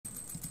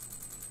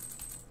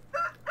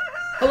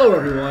Hello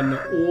everyone,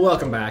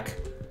 welcome back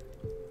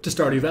to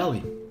Stardew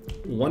Valley.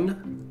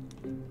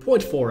 1.4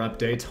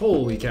 update.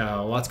 Holy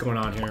cow, lots going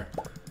on here.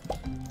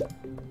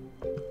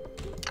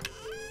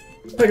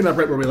 Picking up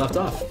right where we left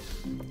off.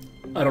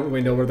 I don't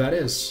really know where that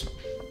is.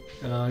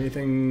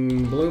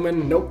 Anything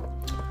blooming? Nope.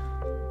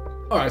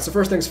 Alright, so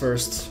first things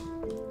first.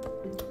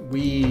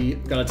 We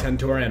gotta tend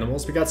to our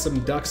animals. We got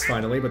some ducks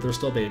finally, but they're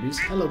still babies.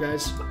 Hello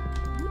guys.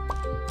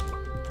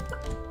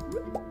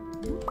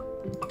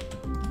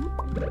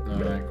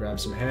 Alright, grab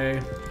some hay.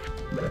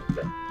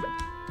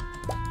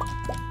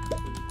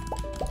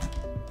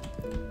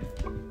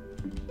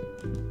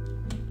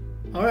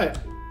 Alright.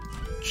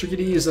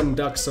 Chickadees and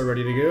ducks are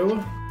ready to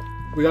go.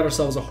 We got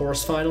ourselves a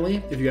horse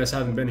finally, if you guys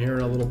haven't been here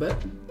in a little bit.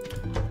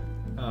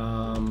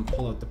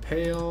 Pull out the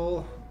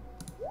pail.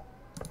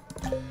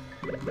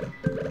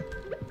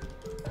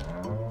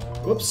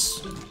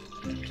 Whoops.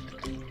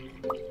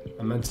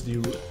 I meant to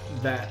do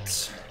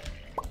that.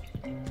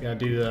 Gotta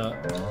do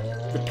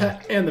the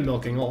pet and the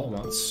milking all at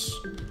once.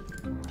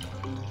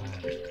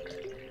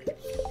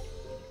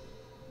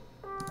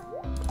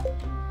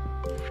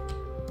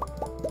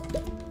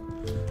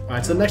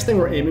 Alright, so the next thing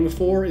we're aiming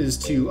for is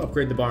to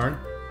upgrade the barn,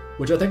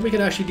 which I think we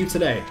can actually do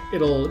today.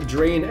 It'll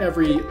drain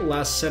every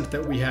last cent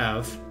that we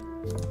have,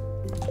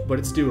 but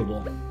it's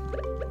doable.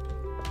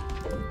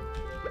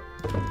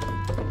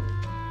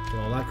 Get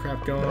all that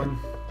crap going.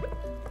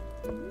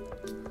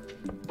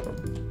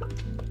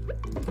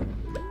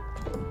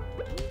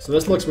 So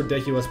this looks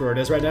ridiculous where it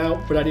is right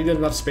now, but I needed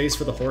enough space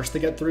for the horse to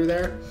get through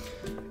there.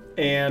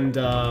 And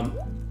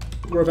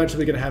we're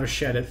eventually going to have a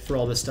shed it for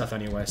all this stuff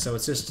anyway, so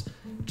it's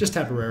just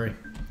temporary.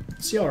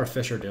 Let's see how our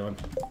fish are doing.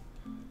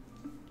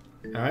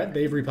 Alright,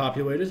 they've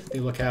repopulated.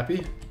 They look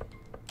happy.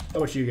 How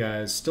about you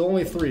guys? Still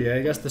only 3, eh?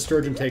 I guess the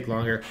sturgeon take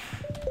longer.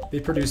 They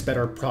produce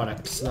better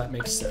product, so that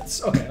makes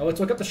sense. Okay, let's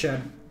look up the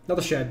shed. Not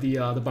the shed,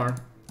 the barn.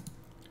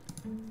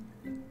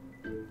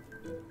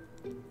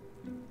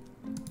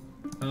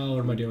 Oh,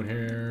 what am I doing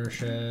here?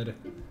 Shed.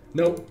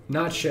 Nope,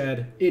 not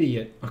shed.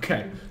 Idiot.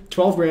 Okay,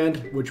 12 grand,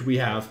 which we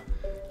have.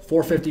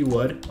 450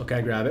 wood.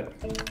 Okay, grab it.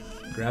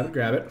 Grab it,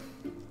 grab it.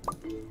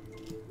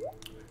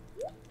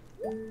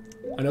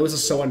 I know this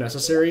is so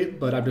unnecessary,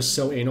 but I'm just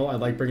so anal. I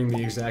like bringing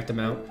the exact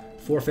amount.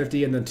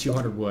 450 and then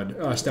 200 wood.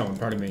 Stone,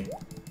 pardon me.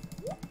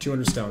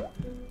 200 stone.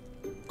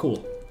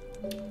 Cool.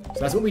 So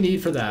that's what we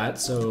need for that.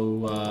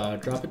 So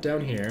drop it down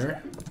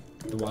here.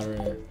 Get the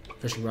water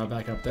fishing rod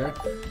back up there.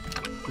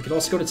 We could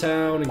also go to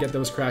town and get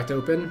those cracked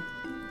open.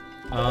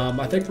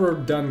 I think we're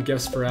done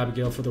gifts for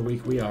Abigail for the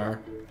week. We are.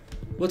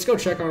 Let's go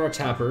check on our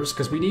tappers,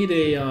 because we need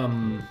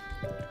an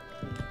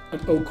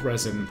oak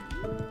resin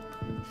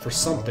for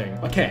something.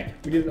 A keg.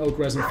 We need an oak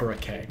resin for a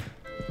keg.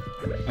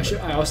 I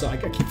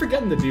keep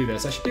forgetting to do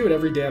this. I should do it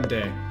every damn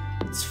day.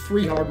 It's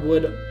free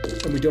hardwood,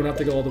 and we don't have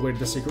to go all the way to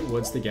the secret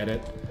woods to get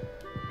it.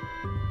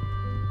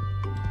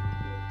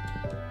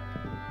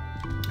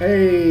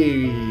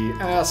 Hey,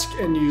 ask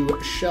and you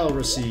shall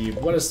receive.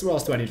 What else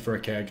do I need for a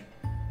keg?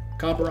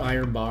 Copper,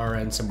 iron bar,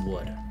 and some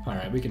wood.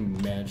 Alright, we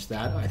can manage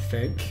that, I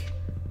think.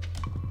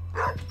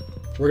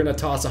 We're gonna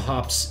toss a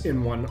hops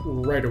in one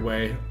right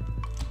away,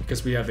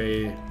 because we have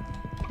a...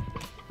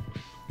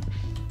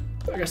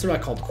 I guess they're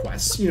not called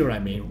quests, you know what I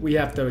mean. We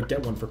have to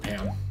get one for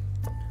Pam.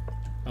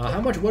 How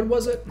much wood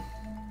was it?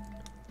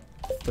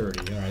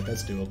 30, alright,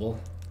 that's doable.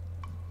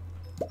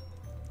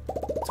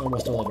 It's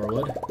almost all of our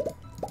wood.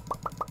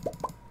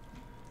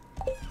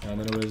 And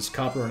then it was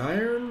copper and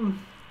iron.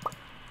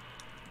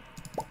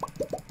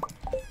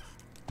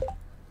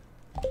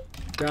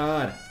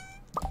 God.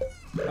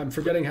 I'm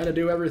forgetting how to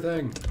do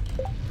everything.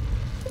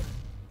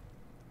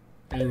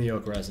 And the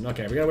oak resin.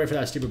 Okay, we gotta wait for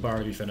that stupid bar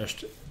to be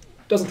finished.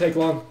 Doesn't take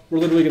long. We're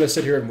literally gonna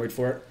sit here and wait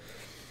for it.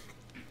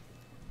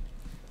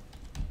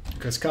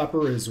 Because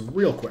copper is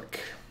real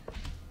quick.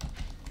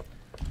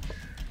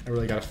 I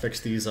really gotta fix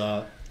these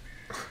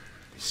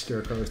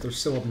scarecrows. They're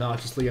so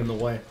obnoxiously in the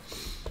way.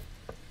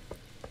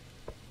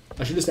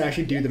 I should just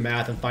actually do the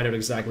math and find out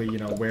exactly, you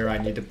know, where I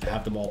need to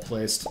have them all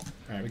placed.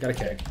 Alright, we got a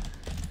keg.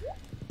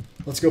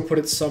 Let's go put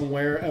it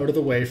somewhere out of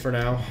the way for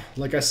now.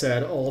 Like I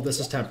said, all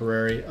this is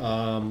temporary.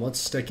 Let's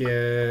stick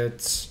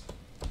it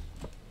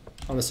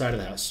on the side of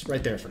the house.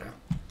 Right there for now.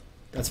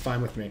 That's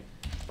fine with me.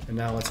 And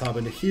now let's hop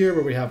into here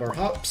where we have our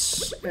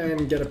hops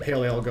and get a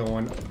pale ale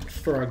going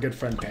for our good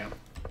friend Pam.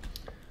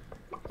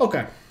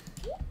 Okay.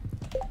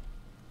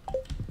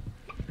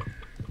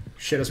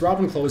 Shit, is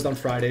Robin closed on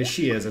Fridays?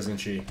 She is, isn't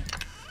she?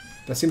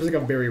 That seems like a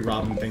very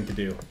Robin thing to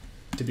do.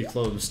 To be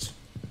closed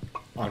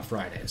on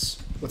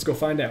Fridays. Let's go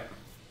find out.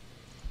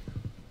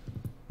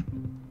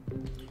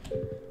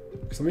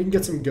 So we can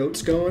get some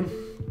goats going.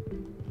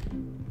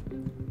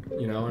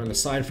 You know, and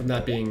aside from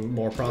that being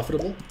more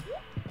profitable,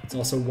 it's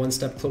also one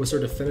step closer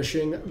to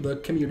finishing the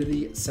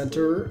community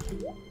center.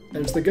 And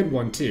it's the good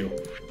one, too.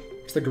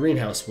 It's the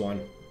greenhouse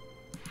one.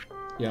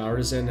 Yeah,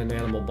 artisan and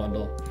animal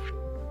bundle.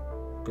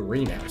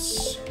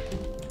 Greenhouse.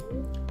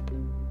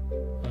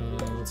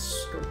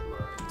 Let's go.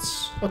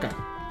 Okay.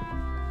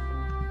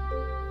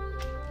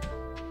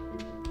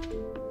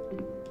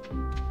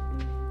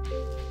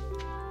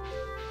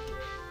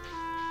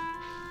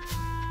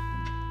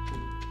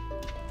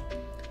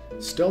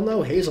 Still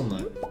no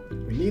hazelnut.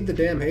 We need the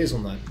damn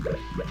hazelnut.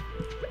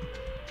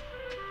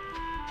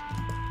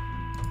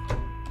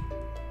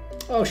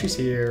 Oh, she's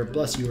here.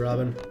 Bless you,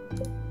 Robin.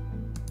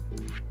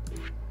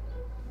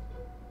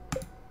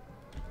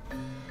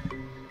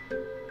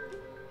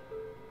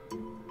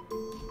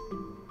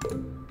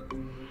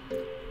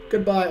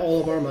 Goodbye, all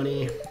of our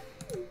money.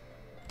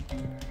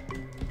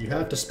 You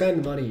have to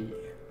spend money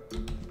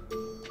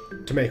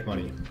to make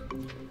money.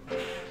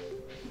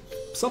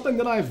 Something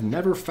that I've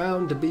never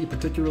found to be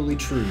particularly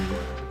true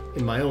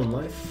in my own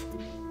life.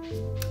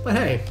 But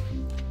hey,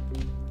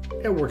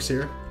 it works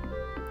here.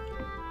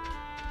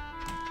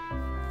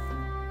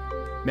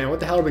 Man, what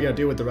the hell are we gonna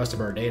do with the rest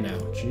of our day now?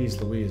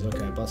 Jeez Louise.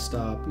 Okay, bus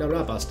stop. No,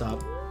 not bus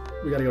stop.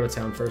 We gotta go to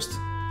town first.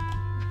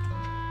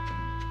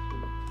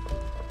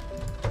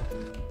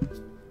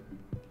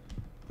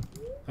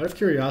 Out of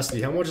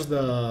curiosity, how much is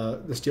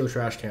the steel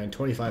trash can?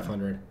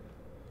 2,500.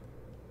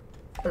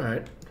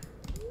 Alright.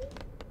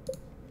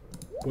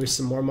 Waste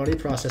some more money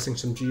processing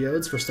some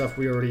geodes for stuff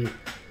we already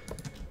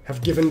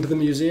have given to the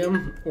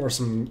museum, or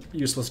some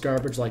useless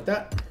garbage like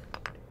that.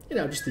 You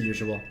know, just the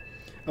usual.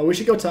 Oh, we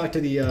should go talk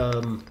to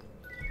the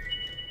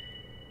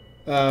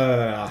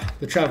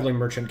traveling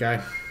merchant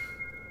guy.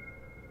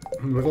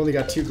 We've only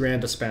got 2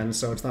 grand to spend,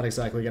 so it's not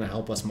exactly gonna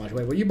help us much.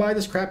 Wait, will you buy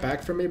this crap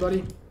back from me,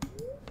 buddy?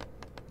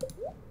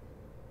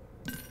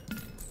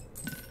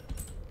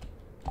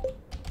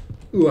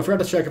 Ooh, I forgot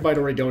to check if I'd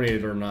already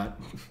donated or not.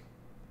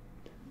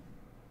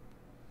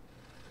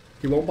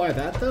 He won't buy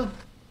that, though?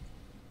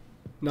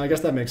 No, I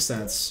guess that makes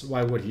sense.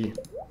 Why would he?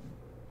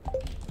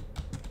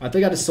 I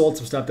think I just sold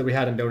some stuff that we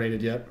hadn't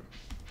donated yet.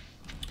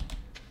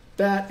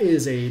 That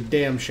is a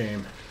damn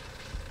shame.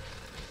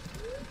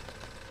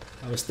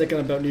 I was thinking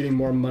about needing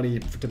more money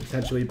to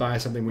potentially buy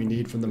something we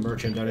need from the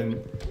merchant. I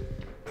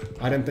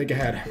didn't think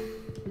ahead.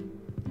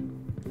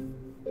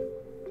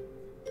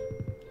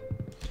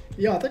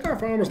 Yeah, I think our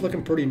farm is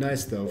looking pretty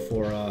nice though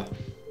for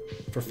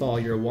fall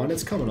year 1.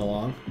 It's coming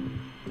along.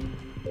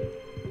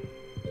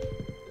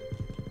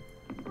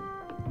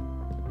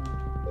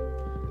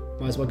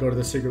 Might as well go to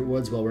the secret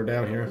woods while we're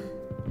down here.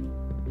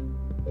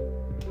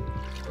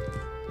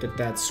 Get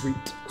that sweet,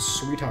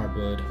 sweet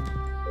hardwood.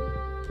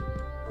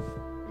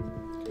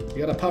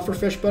 You got a puffer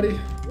fish, buddy?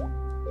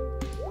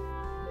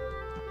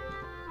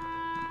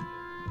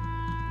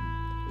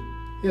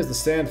 He has the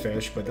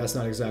sandfish, but that's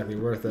not exactly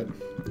worth it.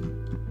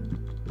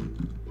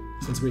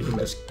 Since we can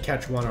just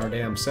catch one our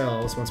damn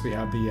selves once we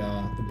have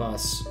the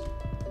bus.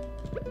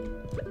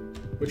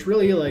 Which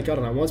really, like, I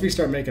don't know, once we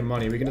start making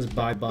money, we can just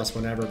buy the bus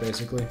whenever,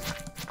 basically.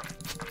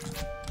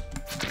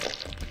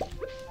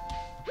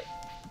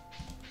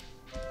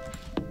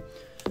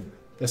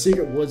 The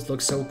secret woods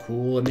look so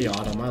cool in the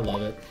autumn, I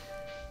love it.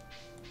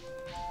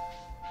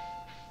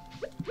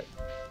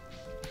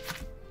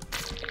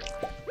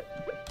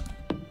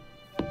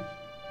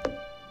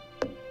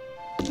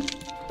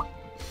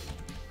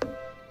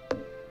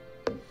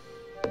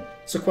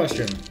 So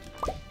question.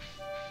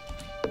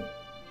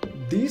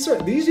 These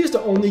used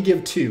to only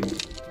give 2.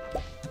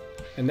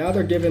 And now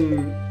they're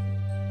giving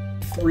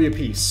 3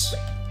 apiece,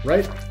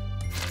 right?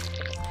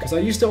 Because I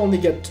used to only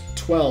get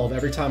 12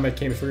 every time I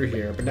came through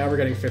here, but now we're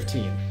getting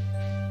 15.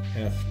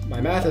 And if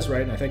my math is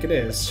right, and I think it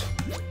is,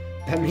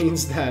 that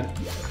means that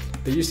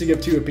they used to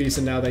give 2 apiece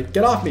and now they...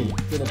 Get off me,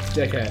 little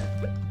dickhead.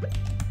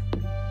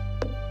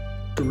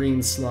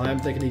 Green slime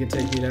thinking he can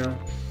take me now.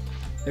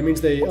 That means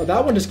they... Oh,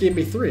 that one just gave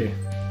me 3.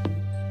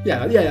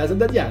 Yeah,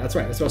 that's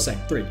right. That's what I was saying.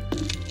 3.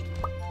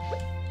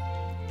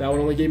 That one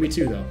only gave me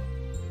 2, though.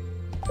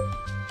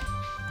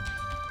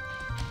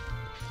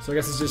 So I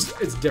guess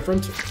it's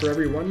different for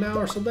every one now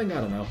or something?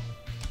 I don't know.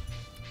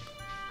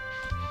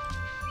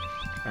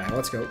 Alright,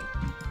 let's go.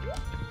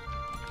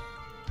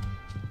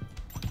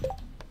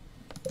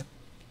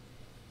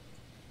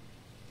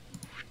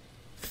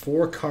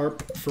 Four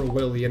carp for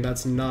Willy, and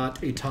that's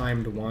not a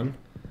timed one.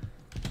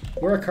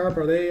 Where are carp?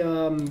 Are they,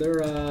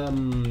 they're,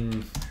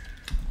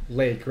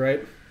 lake,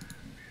 right?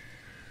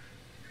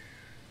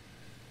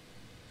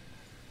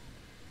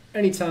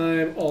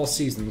 Anytime, all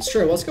seasons.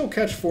 Sure, let's go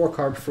catch 4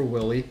 carp for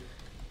Willy.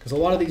 Because a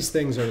lot of these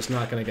things are just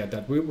not going to get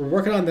that. We're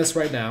working on this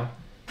right now.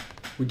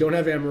 We don't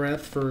have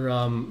amaranth for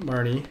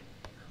Marnie.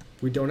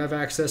 We don't have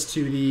access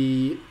to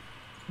the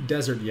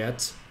desert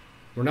yet.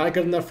 We're not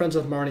good enough friends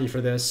with Marnie for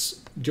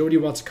this. Jody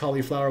wants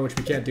cauliflower, which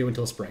we can't do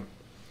until spring.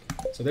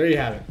 So there you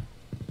have it.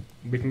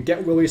 We can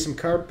get Willy some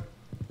carp,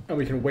 and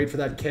we can wait for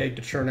that keg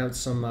to churn out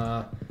some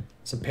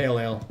pale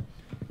ale.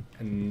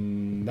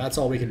 And that's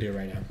all we can do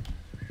right now.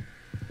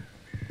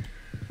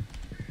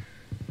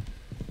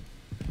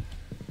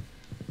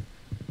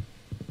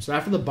 So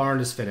after the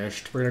barn is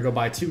finished, we're going to go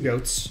buy 2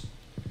 goats.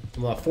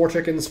 And we'll have 4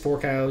 chickens, 4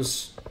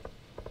 cows,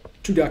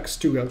 2 ducks,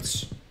 2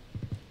 goats.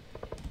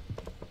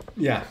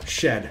 Yeah,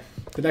 shed.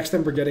 The next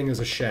thing we're getting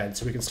is a shed,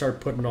 so we can start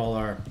putting all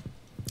our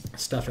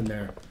stuff in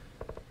there.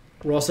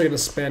 We're also going to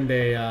spend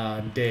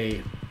a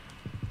day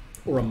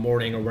or a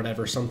morning or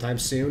whatever sometime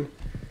soon.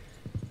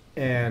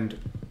 And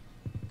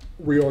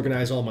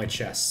reorganize all my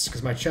chests,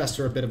 because my chests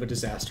are a bit of a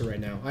disaster right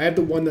now. I have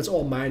the one that's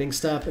all mining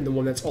stuff and the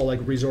one that's all like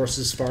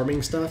resources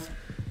farming stuff,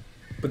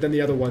 but then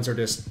the other ones are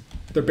just,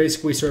 they're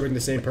basically serving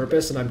the same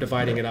purpose, and I'm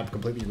dividing it up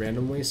completely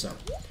randomly, so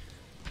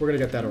we're gonna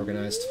get that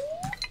organized.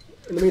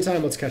 In the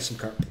meantime, let's catch some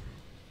carp.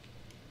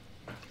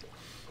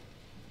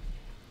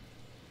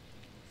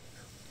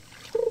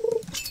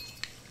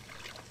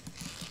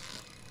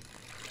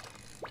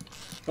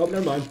 Oh,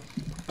 never mind.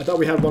 I thought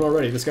we had one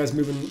already. This guy's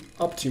moving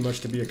up too much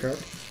to be a carp.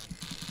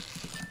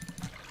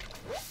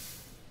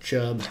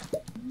 Chub.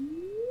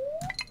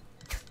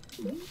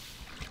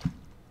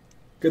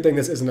 Good thing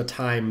this isn't a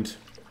timed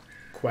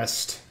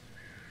quest.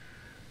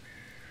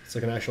 It's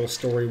like an actual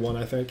story one,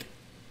 I think.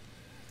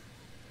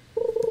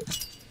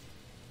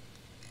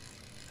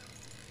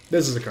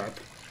 This is a carp.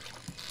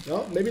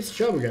 Oh, maybe it's a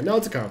chub again. No,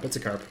 it's a carp. It's a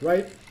carp,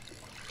 right?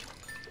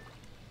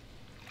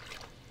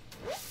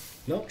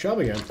 Nope, chub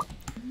again.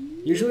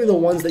 Usually the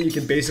ones that you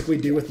can basically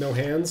do with no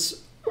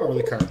hands are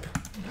the carp.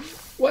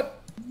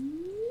 What?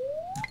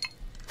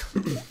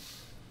 I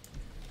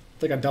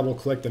think I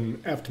double-clicked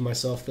and F'd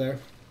myself there.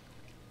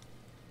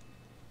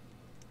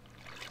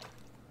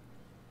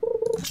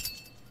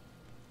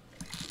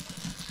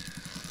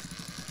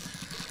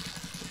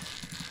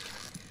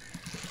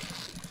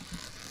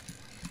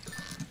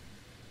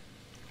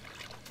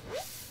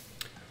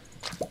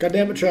 God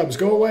damn it, Chubs,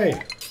 go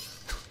away!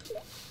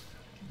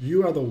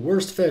 You are the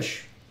worst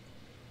fish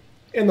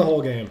in the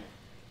whole game.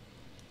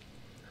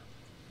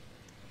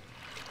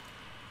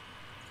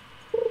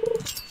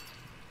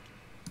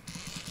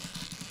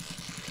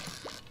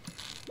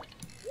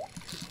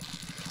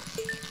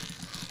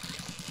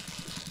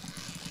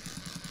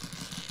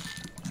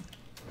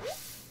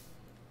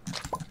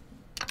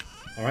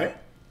 Alright,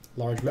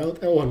 largemouth.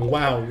 Oh, and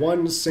wow,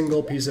 one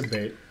single piece of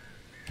bait.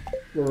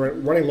 We're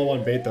running low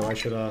on bait, though. I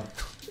should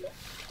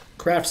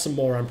craft some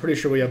more. I'm pretty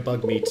sure we have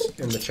bug meat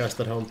in the chest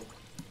at home.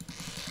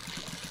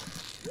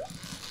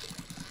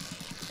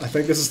 I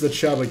think this is the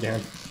chub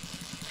again.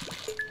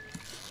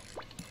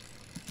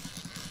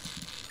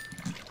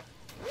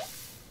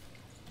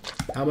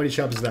 How many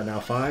chubs is that now?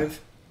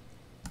 5?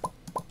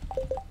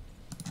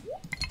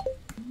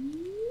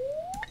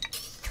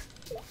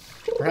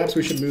 Perhaps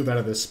we should move out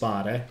of this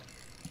spot, eh?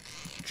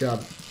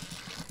 Chub.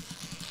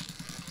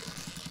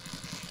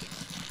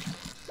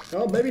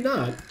 Oh, maybe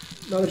not.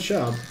 Not a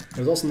chub.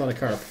 There's also not a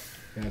carp.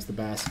 Yeah, it's the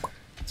bass.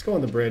 Let's go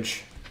on the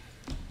bridge.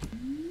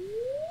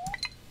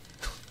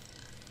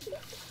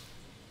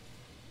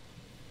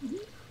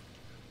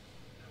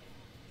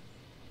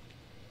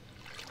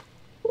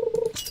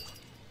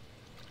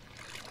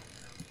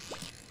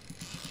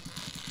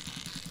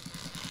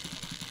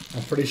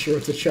 I'm pretty sure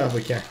it's a chub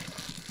again.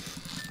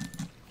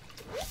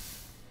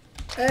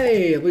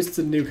 Hey, at least it's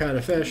a new kind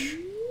of fish.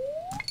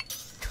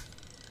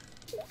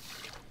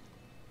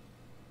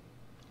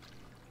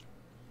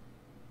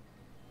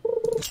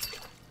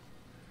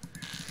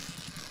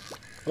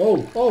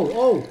 Oh, oh,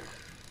 oh!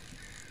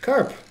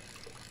 Carp!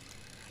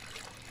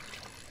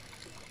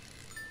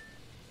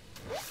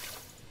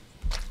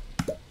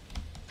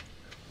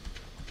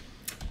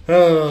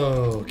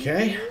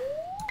 Okay.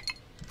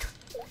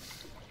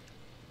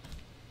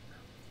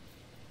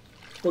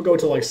 We'll go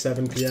till like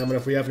 7 p.m. and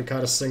if we haven't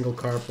caught a single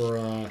carp,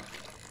 we're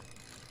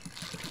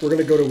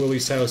gonna go to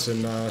Willie's house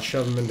and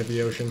shove him into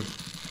the ocean.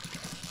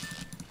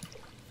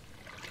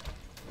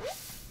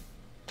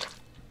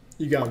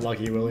 You got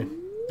lucky, Willie.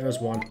 There's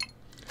one.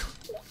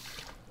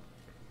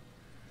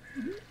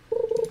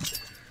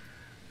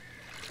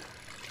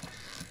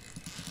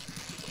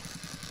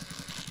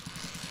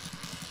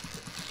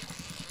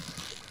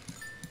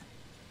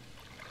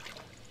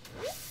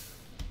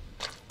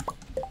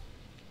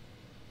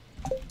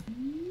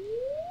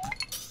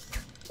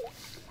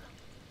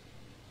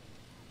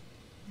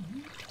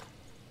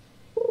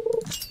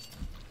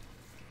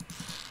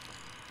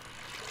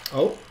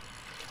 Oh,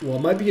 well,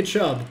 it might be a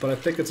chub, but I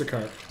think it's a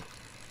carp.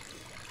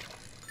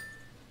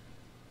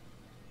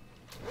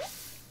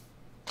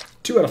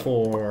 2 out of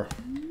 4.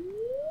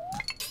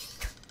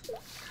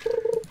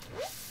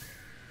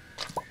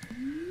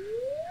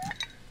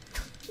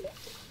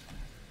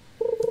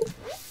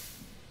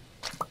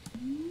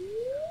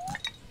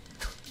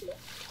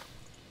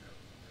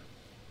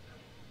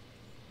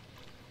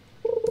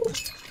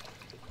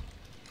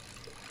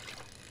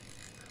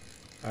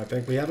 I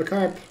think we have a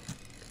carp.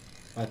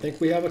 I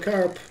think we have a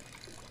carp.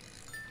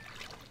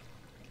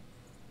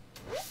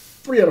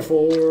 3 out of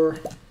 4.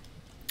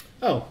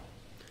 Oh.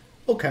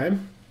 Okay.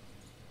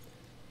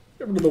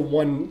 Get rid of the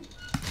one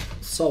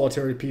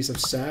solitary piece of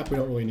sap. We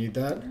don't really need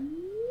that.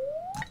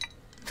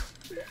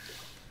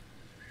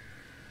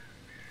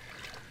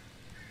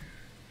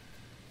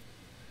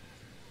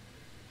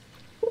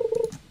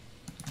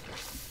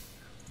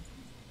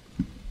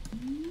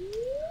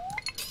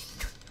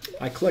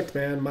 I clicked,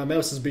 man. My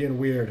mouse is being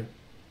weird.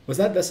 Was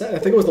that this? I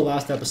think it was the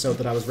last episode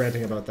that I was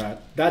ranting about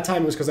that. That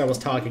time was because I was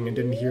talking and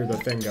didn't hear the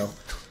thing go.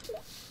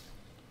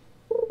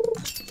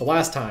 The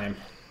last time.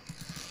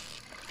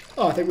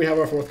 Oh, I think we have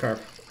our 4th carp.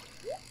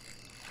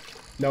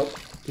 Nope,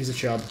 he's a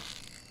chub.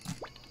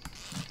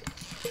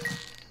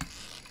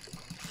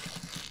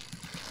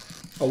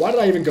 Oh, why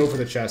did I even go for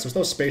the chest? There's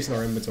no space in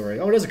our inventory.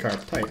 Oh, it is a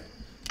carp. Tight.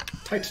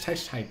 Tight,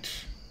 tight, tight.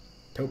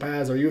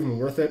 Topaz, are you even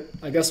worth it?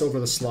 I guess over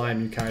the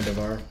slime you kind of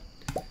are.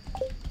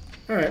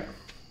 Alright.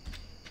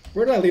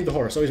 Where did I leave the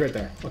horse? Oh, he's right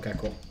there. Okay,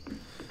 cool.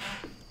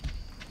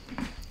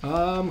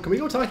 Can we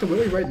go talk to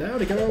Willie right now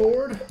to get our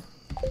reward?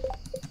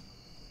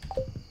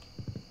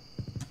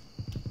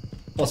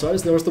 Also, I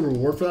just noticed the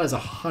reward for that is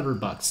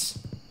 $100.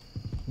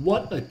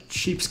 What a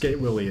cheapskate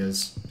Willie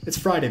is. It's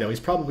Friday though, he's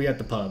probably at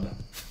the pub.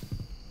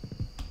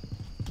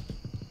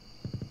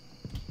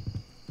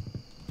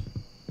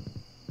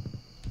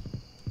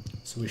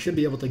 So we should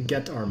be able to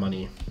get our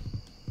money.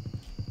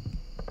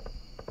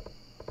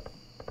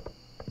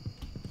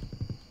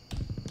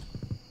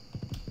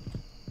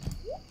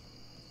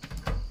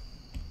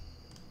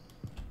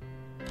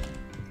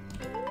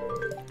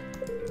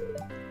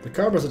 The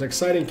carp was an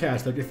exciting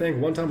catch, don't you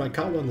think? One time I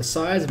caught one the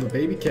size of a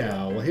baby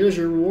cow. Well, here's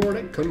your reward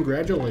and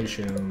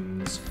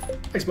congratulations.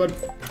 Thanks, bud.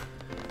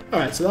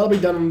 Alright, so that'll be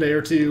done in a day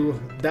or two.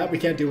 That we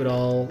can't do at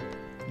all.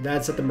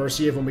 That's at the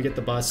mercy of when we get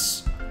the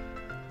bus.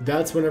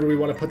 That's whenever we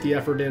want to put the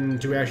effort in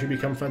to actually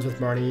become friends with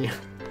Marnie.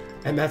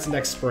 And that's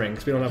next spring,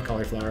 because we don't have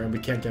cauliflower and we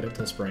can't get it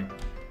till spring.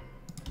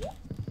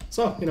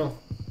 So, you know.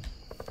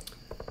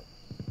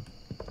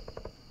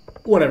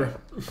 Whatever.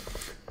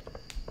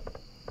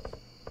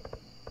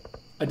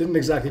 I didn't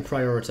exactly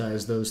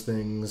prioritize those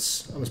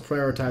things. I was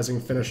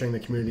prioritizing finishing the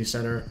community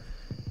center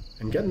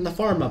and getting the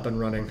farm up and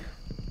running.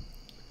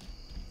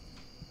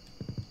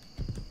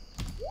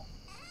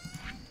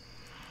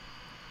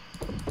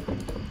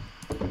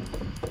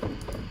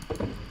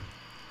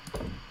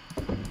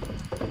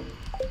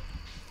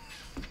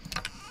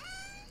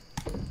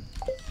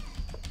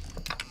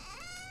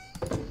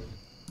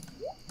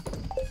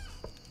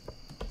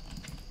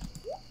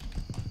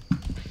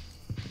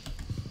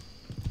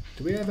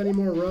 Do we have any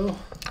more row?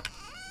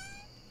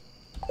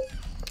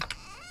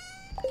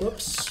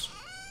 Whoops.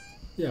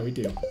 Yeah, we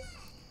do.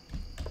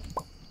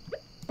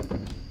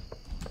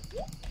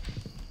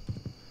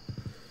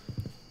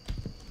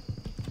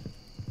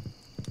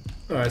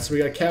 Alright, so we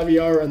got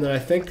caviar, and then I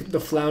think the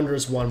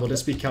flounders one will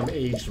just become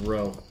aged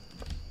roe.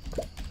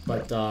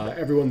 But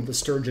everyone that the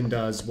sturgeon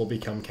does will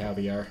become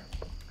caviar.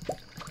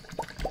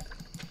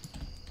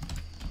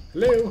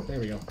 Hello! There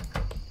we go.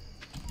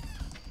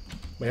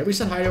 Wait, have we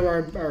said hi to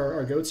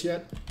our goats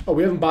yet? Oh,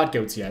 we haven't bought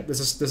goats yet.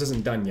 This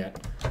isn't done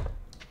yet.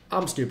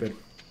 I'm stupid.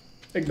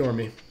 Ignore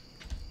me.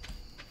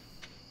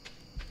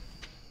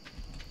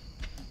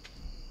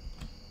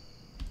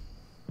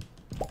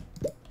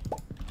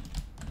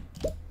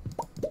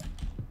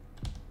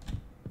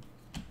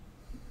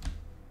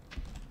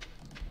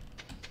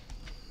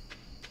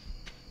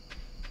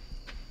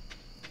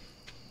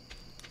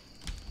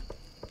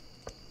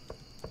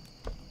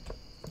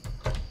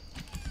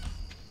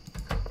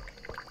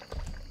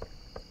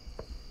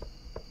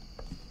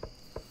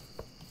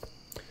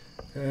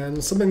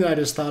 And something that I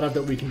just thought of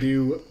that we can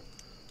do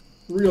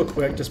real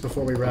quick just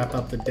before we wrap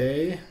up the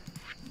day.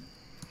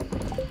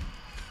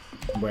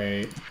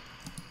 Wait.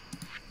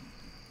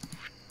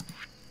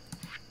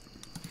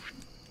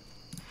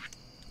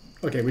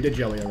 Okay, we did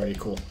jelly already,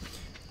 cool.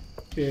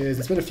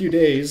 It's been a few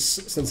days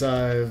since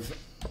I've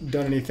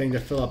done anything to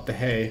fill up the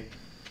hay.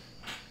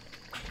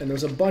 And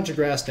there's a bunch of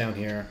grass down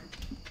here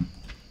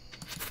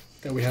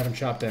that we haven't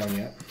chopped down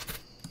yet.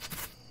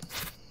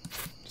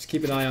 Just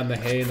keep an eye on the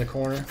hay in the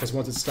corner, because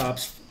once it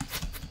stops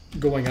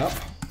going up,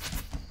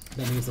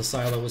 that means the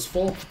silo is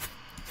full.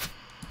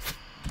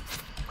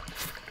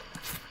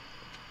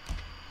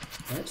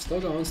 Alright,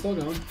 still going, still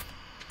going.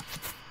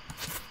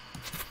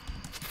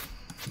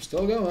 I'm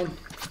still going.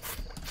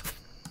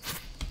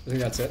 I think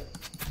that's it.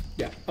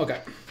 Yeah,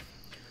 okay.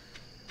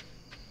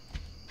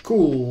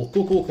 Cool,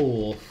 cool, cool,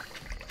 cool.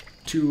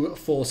 2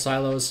 full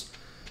silos.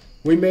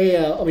 We may,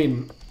 I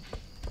mean,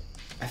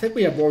 I think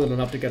we have more than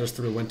enough to get us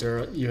through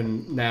winter,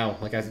 even now,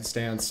 like as it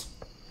stands.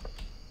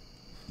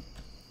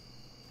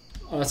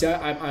 Honestly,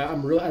 I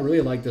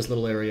really like this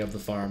little area of the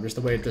farm, just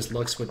the way this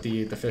looks with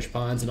the fish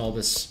ponds and all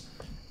this.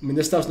 I mean,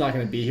 this stuff's not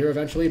going to be here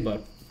eventually,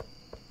 but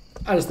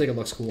I just think it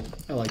looks cool.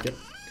 I like it.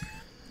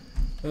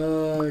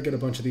 Get a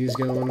bunch of these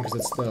going because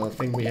it's the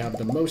thing we have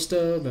the most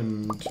of,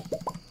 and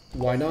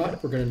why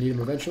not? We're going to need them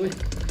eventually.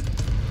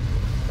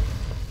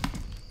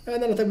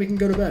 And then I think we can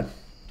go to bed.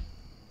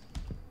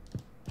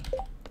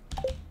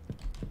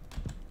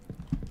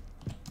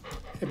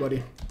 Hey,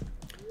 buddy.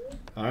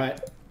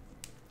 Alright.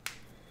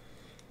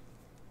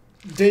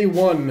 Day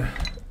 1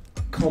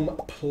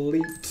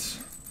 complete.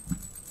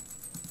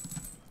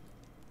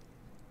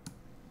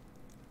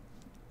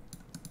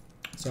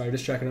 Sorry,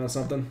 just checking out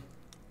something.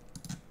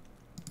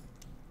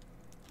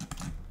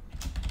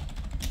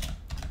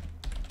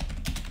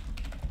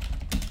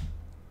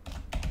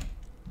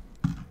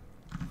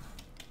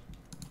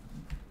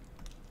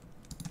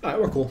 Alright,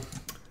 we're cool.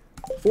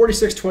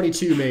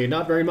 4622 made.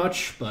 Not very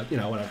much, but, you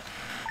know, whatever.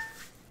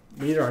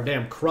 We need our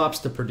damn crops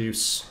to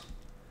produce.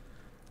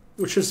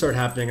 Which should start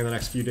happening in the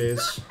next few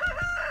days.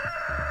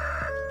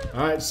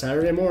 Alright,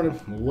 Saturday morning.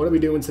 What are we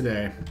doing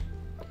today?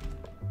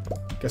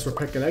 Guess we're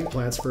picking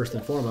eggplants first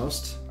and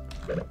foremost.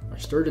 Our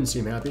sturgeons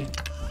seem happy.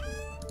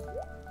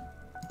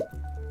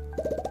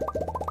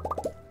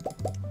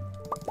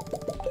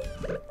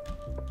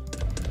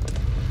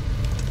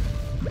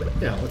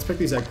 Yeah, let's pick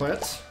these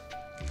eggplants.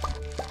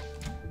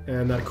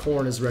 And that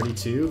corn is ready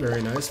too.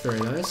 Very nice, very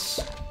nice.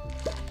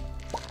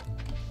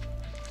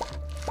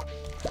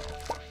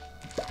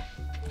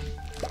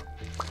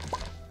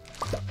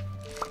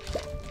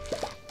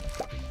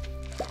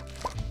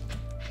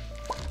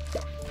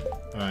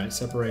 Alright,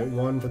 separate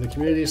one for the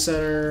community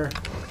center.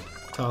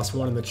 Toss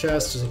one in the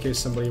chest just in case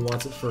somebody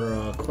wants it for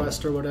a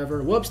quest or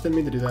whatever. Whoops, didn't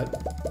mean to do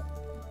that.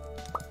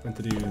 Meant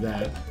to do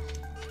that.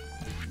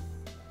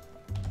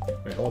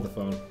 Wait, hold the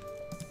phone.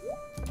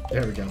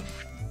 There we go.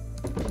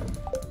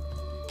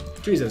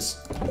 Jesus.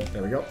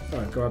 There we go.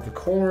 Alright, go up the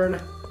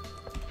corn.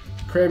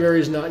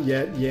 Cranberries not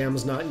yet.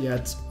 Yams not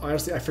yet.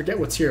 Honestly, I forget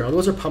what's here. Oh,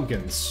 those are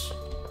pumpkins.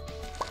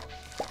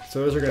 So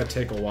those are going to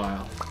take a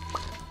while.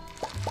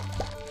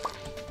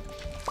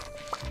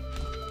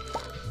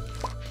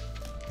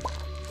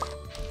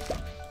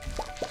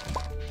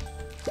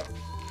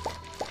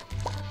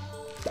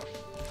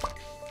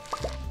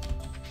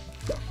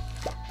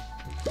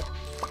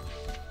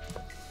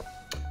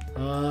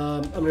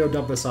 I'm gonna go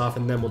dump this off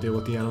and then we'll deal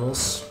with the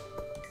animals.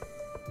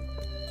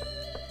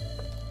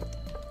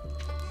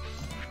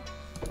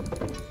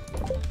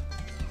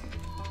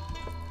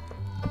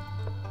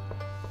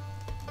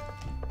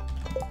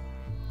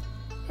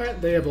 Alright,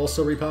 they have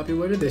also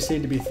repopulated. They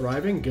seem to be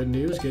thriving. Good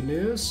news, good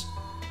news.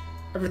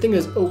 Everything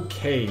is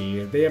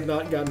okay. They have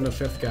not gotten a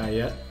fifth guy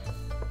yet.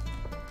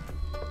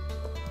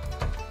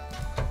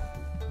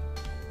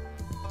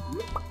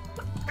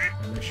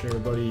 Make sure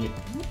everybody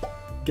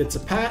gets a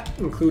pat,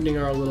 including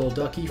our little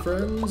ducky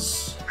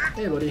friends.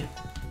 Hey, buddy.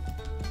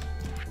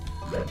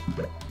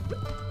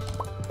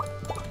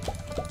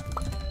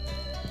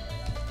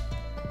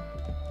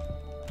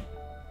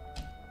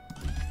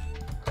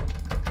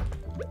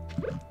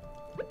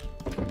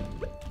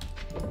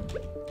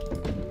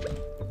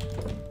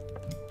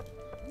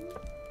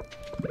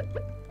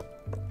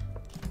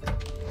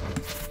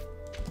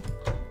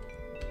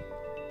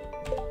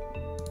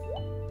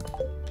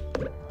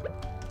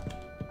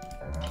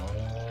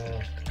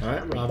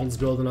 Alright, Robin's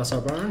building us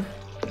our barn.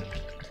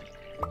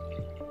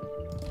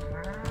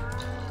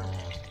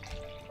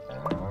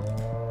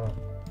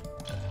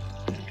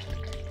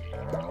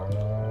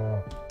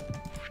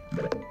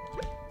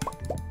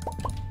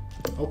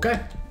 Okay.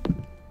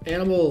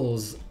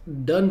 Animals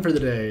done for the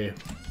day.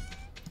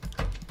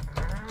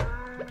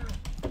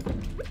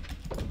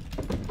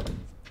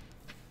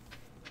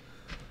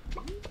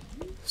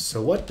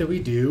 So what do we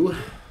do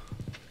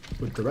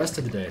with the rest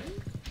of the day?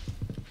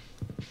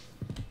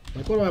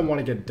 Like, what do I want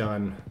to get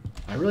done?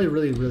 I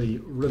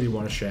really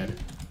want to shed.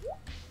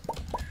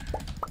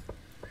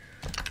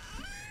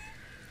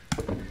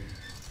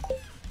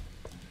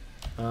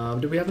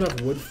 Do we have enough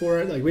wood for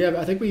it? Like, we have,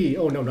 I think we,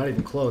 oh no, not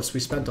even close. We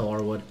spent all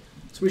our wood.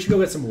 So we should go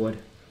get some wood.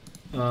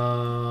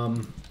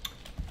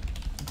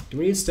 Do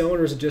we need stone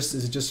or is it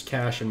just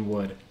cash and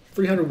wood?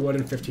 300 wood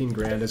and 15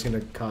 grand is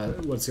gonna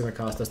cost, what's gonna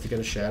cost us to get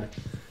a shed.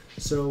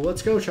 So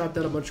let's go chop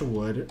down a bunch of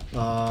wood.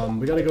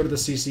 We gotta go to the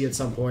CC at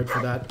some point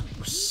for that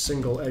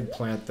single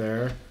eggplant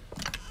there.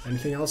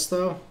 Anything else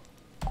though?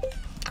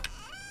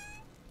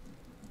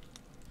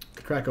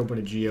 Could crack open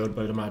a geode,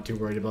 but I'm not too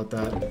worried about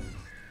that.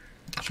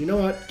 So you know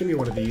what? Give me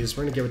one of these.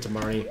 We're gonna give it to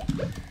Marnie.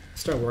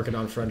 Start working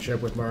on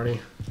friendship with Marnie.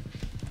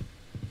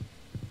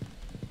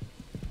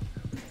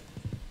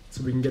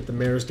 So we can get the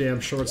mayor's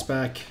damn shorts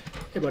back.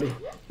 Hey buddy.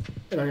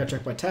 And I'm gonna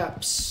check my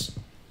taps.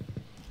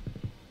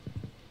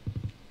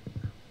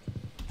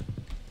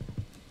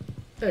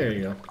 There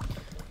you go.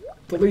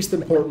 The least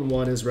important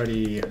one is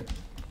ready. I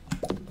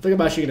think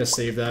I'm actually going to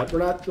save that. We're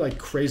not, like,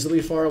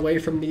 crazily far away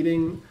from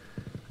needing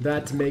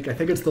that to make... I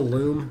think it's the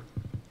loom,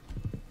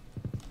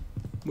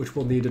 which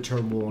we'll need to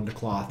turn wool into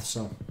cloth,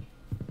 so...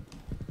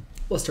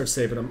 Let's start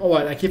saving them. Oh,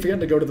 I keep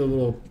forgetting to go to the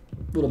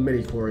little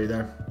mini quarry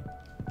there.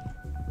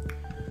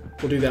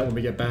 We'll do that when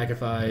we get back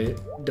if I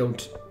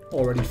don't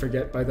already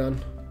forget by then.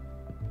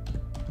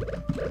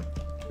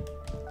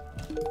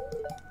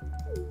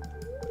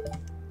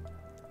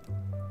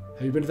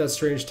 Have you been to that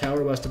strange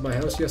tower west of my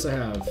house? Yes, I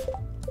have.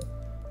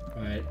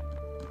 Alright.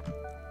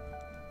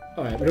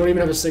 Alright, we don't even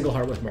have a single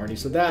heart with Marty,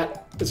 so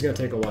that is going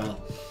to take a while.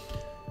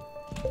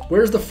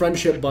 Where's the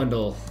friendship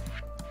bundle?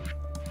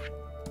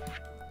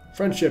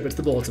 Friendship, it's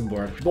the bulletin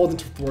board. The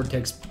bulletin board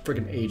takes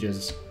freaking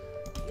ages.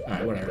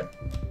 Alright, whatever.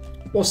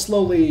 We'll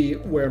slowly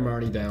wear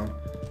Marty down.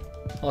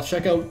 I'll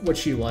check out what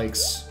she likes,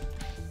 so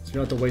you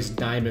don't have to waste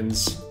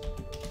diamonds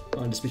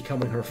on just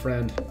becoming her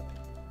friend.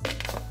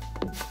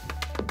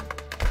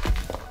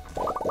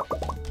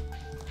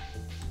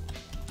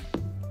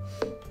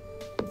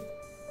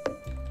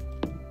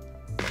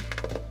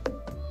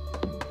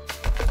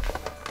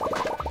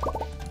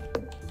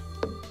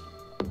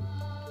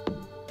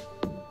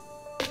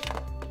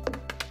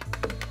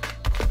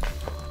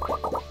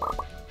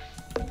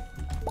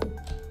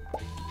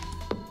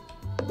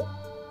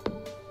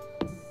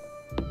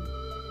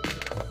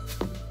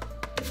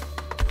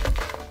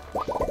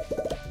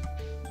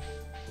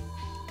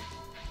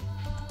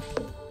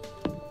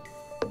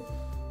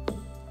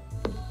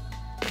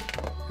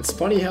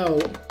 funny how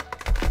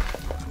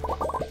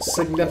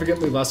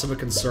significantly less of a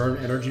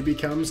concern energy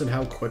becomes and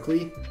how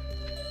quickly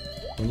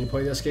when you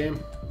play this game.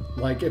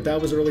 Like, if that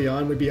was early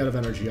on, we'd be out of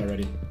energy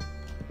already.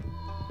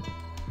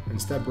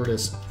 Instead, we're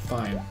just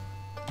fine.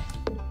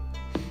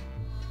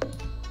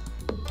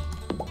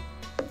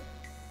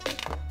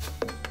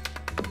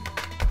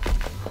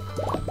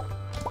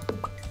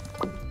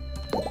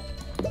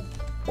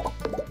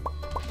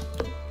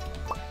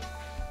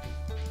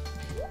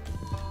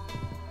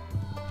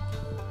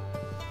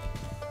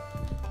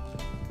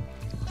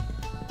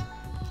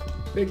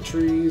 Big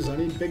trees, I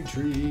need big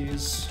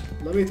trees.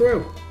 Let me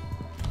through.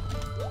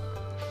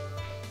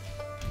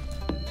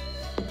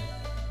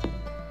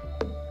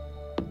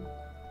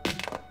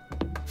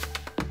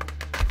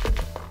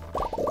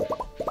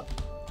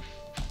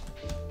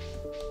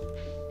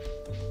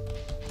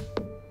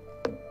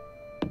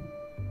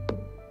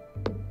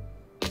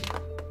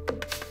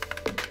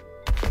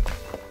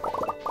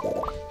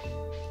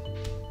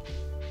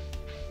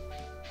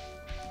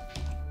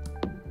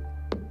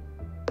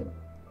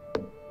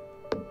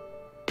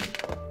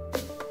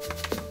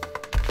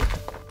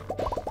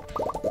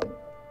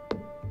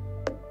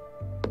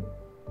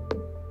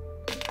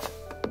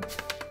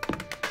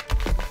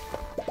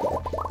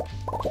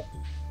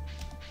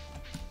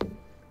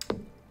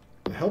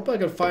 I hope I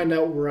can find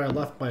out where I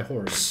left my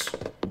horse.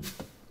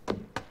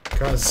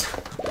 Because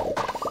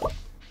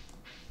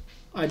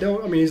I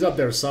mean, he's up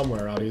there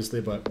somewhere,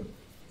 obviously, but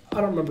I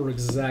don't remember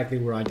exactly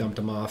where I dumped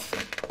him off.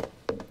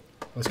 I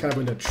was kind of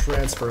in a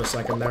trance for a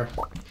second there.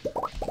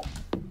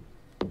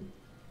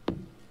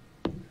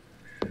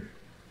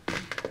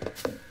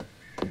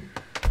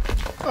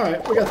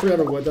 Alright, we got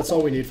 300 wood. That's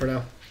all we need for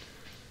now.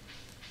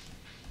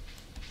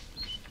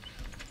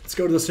 Let's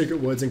go to the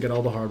secret woods and get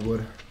all the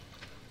hardwood.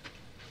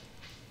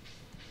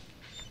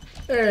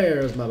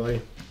 There's my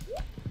buddy.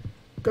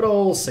 Good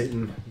old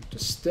Satan.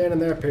 Just standing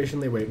there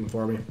patiently waiting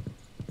for me.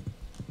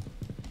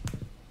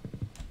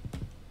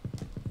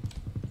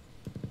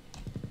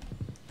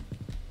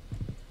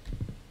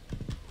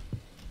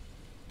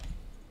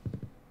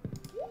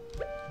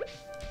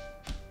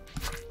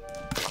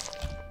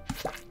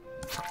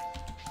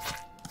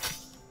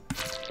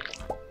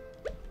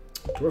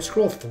 Dwarf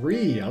Scroll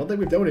 3. I don't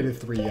think we've donated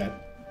 3 yet.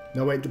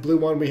 No, wait, the blue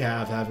one we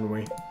have, haven't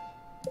we?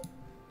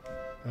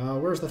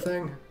 Where's the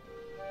thing?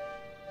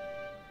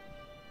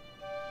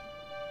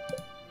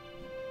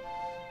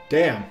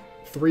 Damn,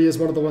 3 is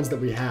one of the ones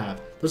that we have.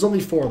 There's only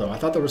 4 though. I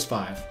thought there was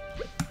 5.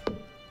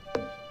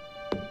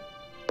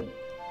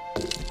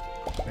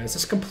 Man, it's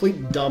just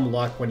complete dumb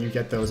luck when you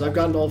get those. I've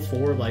gotten all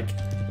 4 like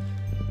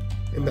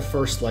in the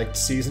first like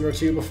season or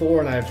 2 before,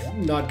 and I've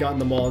not gotten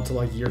them all until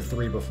like year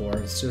 3 before.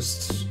 It's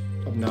just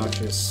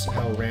obnoxious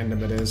how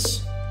random it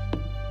is.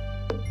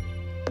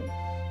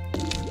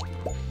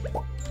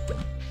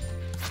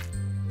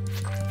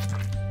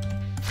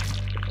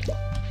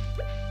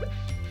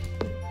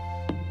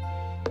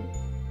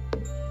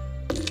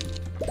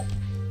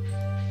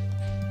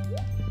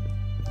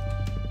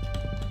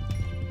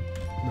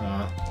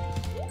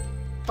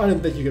 I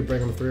didn't think you could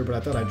bring them through, but I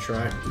thought I'd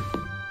try.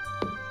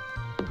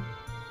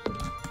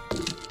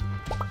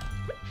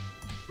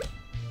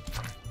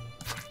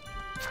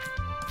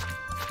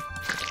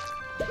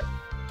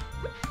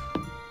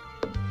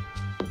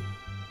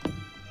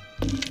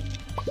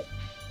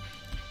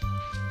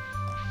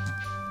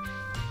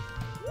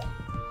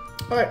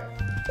 Alright.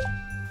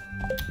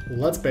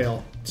 Let's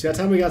bail. See, that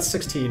time we got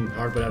 16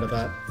 hardwood out of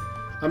that.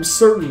 I'm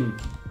certain,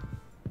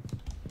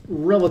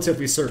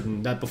 relatively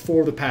certain, that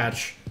before the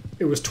patch,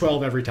 it was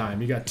 12 every time.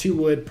 You got 2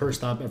 wood per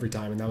stump every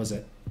time, and that was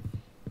it.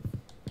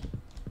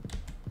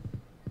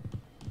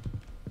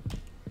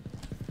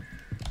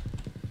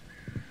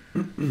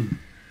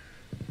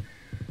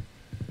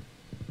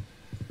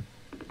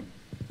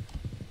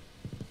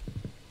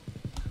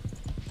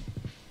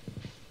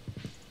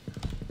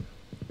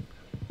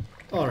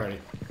 Alrighty.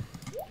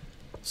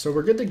 So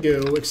we're good to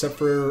go, except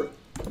for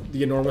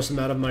the enormous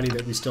amount of money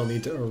that we still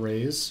need to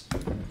erase.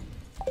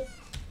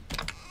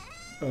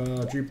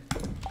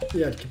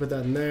 Yeah, put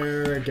that in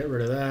there, get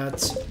rid of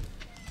that.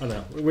 I don't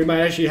know. We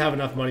might actually have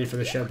enough money for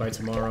the shed by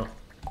tomorrow.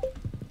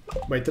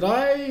 Wait, did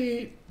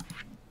I...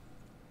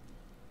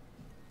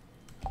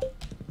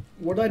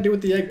 What did I do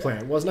with the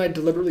eggplant? Wasn't I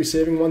deliberately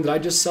saving one? Did I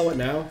just sell it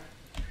now?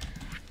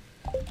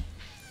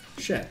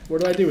 Shit,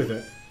 what did I do with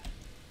it?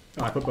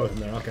 Oh, I put both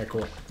in there. Okay,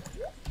 cool.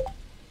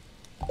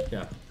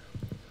 Yeah.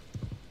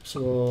 So,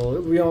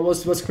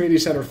 let's community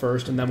center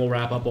first, and then we'll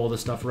wrap up all the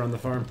stuff around the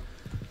farm.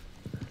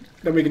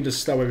 Then we can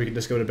just, that way we can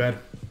just go to bed.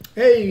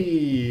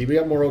 Hey, we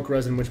got more oak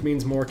resin, which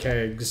means more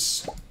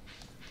kegs.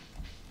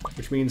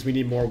 Which means we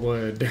need more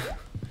wood.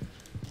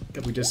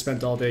 That we just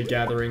spent all day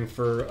gathering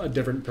for a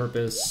different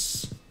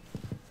purpose.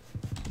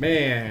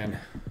 Man.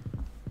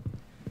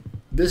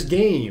 This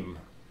game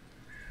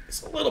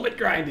is a little bit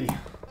grindy.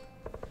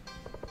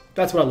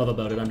 That's what I love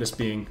about it. I'm just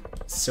being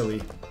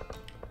silly.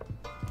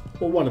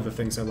 Well, one of the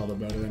things I love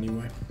about it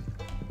anyway.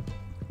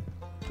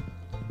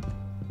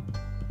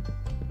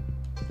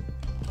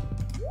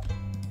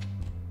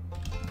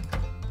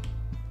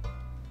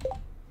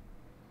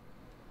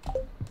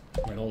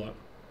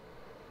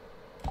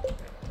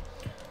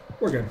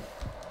 We're good.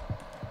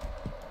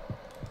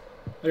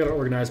 I gotta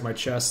organize my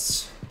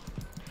chests.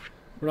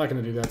 We're not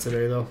gonna do that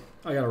today, though.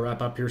 I gotta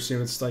wrap up here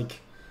soon. It's like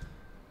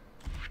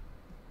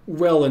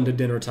well into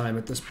dinner time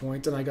at this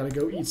point, and I gotta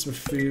go eat some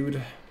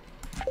food.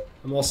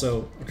 I'm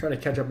trying to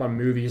catch up on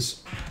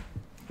movies.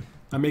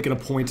 I'm making a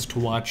point to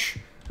watch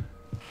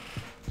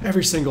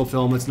every single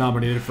film that's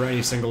nominated for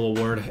any single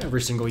award every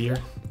single year.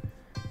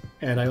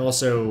 And I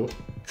also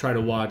try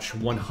to watch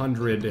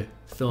 100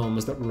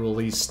 films that were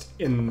released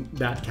in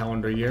that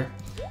calendar year.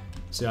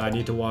 So I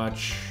need to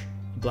watch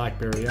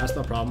Blackberry. Yeah, that's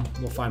no problem.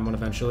 We'll find one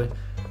eventually.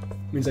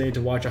 It means I need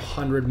to watch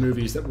 100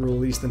 movies that were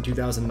released in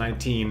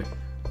 2019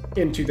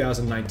 in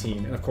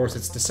 2019. And of course,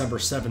 it's December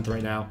 7th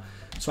right now.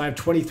 So I have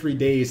 23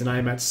 days and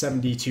I'm at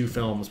 72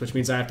 films, which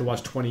means I have to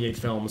watch 28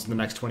 films in the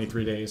next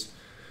 23 days.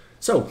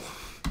 So,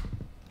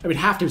 I mean,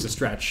 have to is a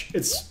stretch.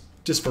 It's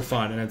just for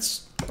fun, and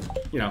it's,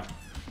 you know,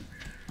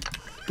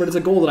 but it's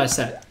a goal that I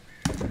set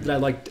that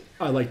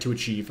I like to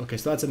achieve. Okay,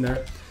 so that's in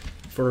there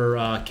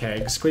for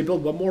kegs. Can we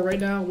build one more right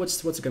now?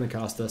 What's it going to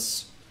cost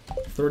us?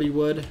 30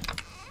 wood.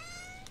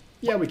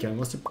 Yeah, we can.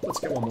 Let's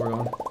get one more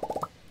going.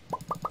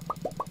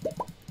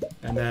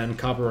 And then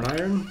copper and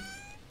iron.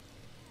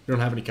 We don't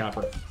have any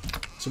copper,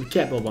 so we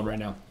can't build one right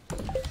now.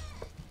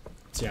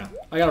 So yeah,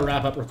 I gotta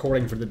wrap up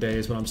recording for the day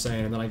is what I'm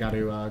saying, and then I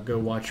gotta go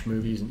watch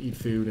movies and eat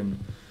food, and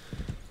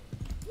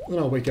then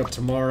I'll wake up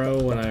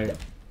tomorrow and I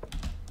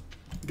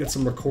get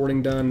some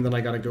recording done, and then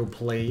I gotta go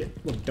play.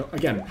 Well,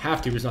 again,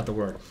 have to is not the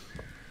word.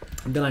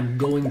 And then I'm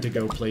going to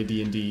go play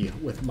D&D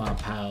with my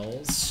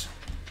pals,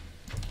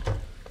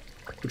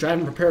 which I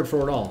haven't prepared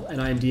for at all,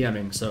 and I am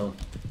DMing, so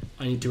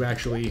I need to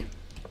actually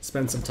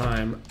spend some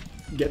time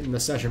getting the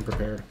session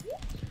prepared.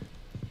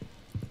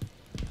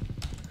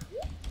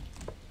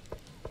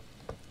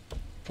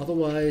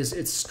 Otherwise,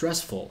 it's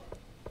stressful.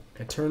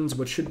 It turns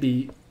what should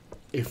be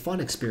a fun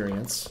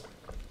experience,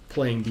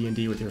 playing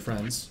D&D with your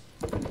friends,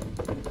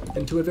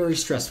 into a very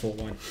stressful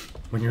one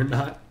when you're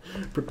not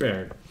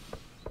prepared.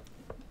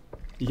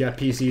 You got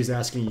PCs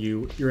asking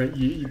you,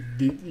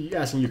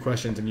 asking you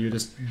questions, and you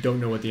just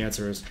don't know what the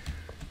answer is.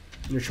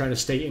 And you're trying to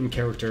stay in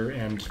character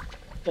and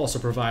also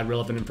provide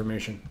relevant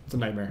information. It's a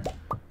nightmare.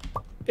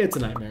 It's a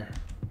nightmare.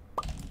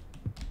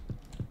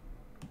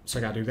 So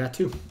I gotta do that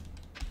too.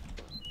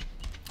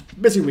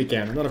 Busy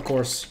weekend, and then of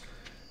course,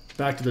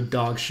 back to the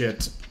dog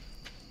shit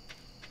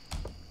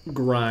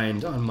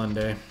grind on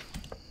Monday.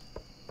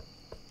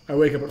 I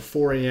wake up at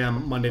 4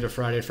 a.m. Monday to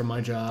Friday for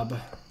my job.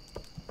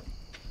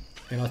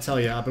 And I'll tell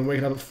you, I've been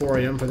waking up at 4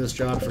 a.m. for this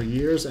job for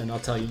years, and I'll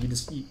tell you,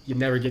 you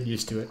never get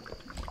used to it.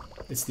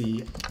 It's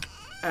the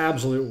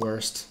absolute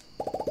worst.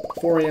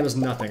 4 a.m. is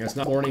nothing. It's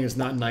not morning, it's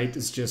not night,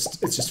 it's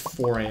just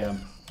 4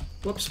 a.m.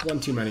 Whoops, one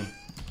too many.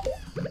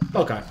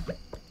 Okay.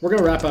 We're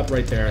gonna wrap up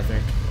right there, I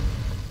think.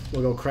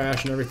 We'll go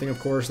crash and everything, of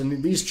course.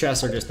 And these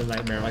chests are just a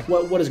nightmare. Like,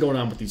 what is going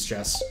on with these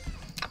chests?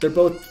 They're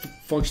both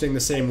functioning the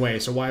same way,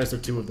 so why is there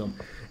two of them?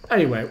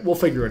 Anyway, we'll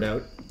figure it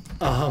out.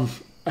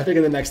 I think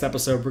in the next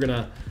episode we're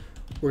gonna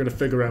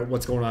figure out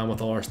what's going on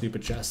with all our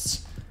stupid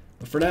chests.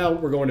 But for now,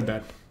 we're going to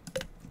bed.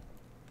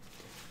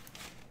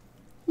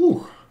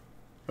 Ooh.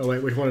 Oh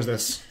wait, which one is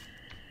this?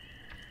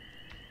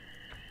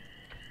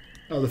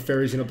 Oh, the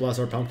fairy's gonna bless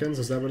our pumpkins?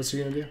 Is that what it's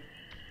gonna do?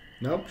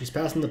 Nope, she's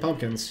passing the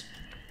pumpkins.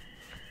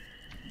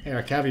 Hey,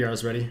 our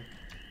caviar's ready.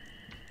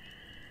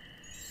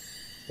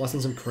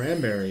 Blessing some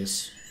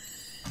cranberries.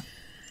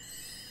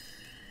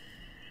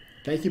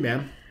 Thank you,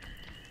 ma'am.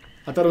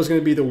 I thought it was going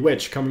to be the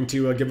witch coming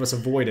to give us a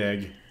void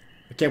egg.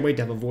 I can't wait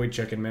to have a void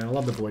chicken, man. I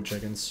love the void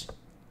chickens.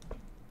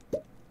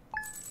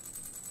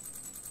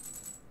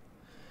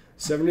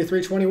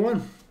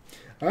 7321.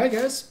 Alright,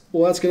 guys.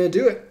 Well, that's going to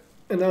do it.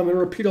 And now I'm going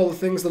to repeat all the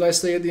things that I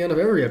say at the end of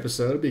every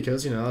episode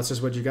because, you know, that's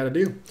just what you got to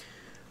do.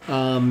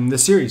 The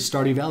series,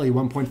 Stardew Valley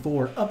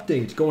 1.4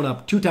 update, going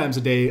up 2 times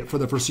a day for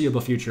the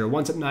foreseeable future.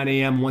 Once at 9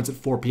 a.m., once at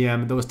 4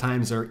 p.m. Those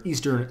times are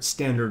Eastern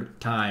Standard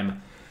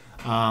Time.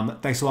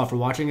 Thanks a lot for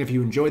watching. If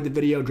you enjoyed the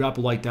video, drop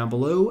a like down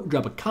below,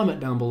 drop a comment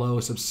down below,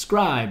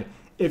 subscribe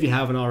if you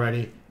haven't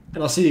already,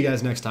 and I'll see you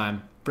guys next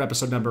time for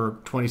episode number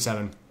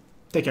 27.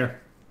 Take care.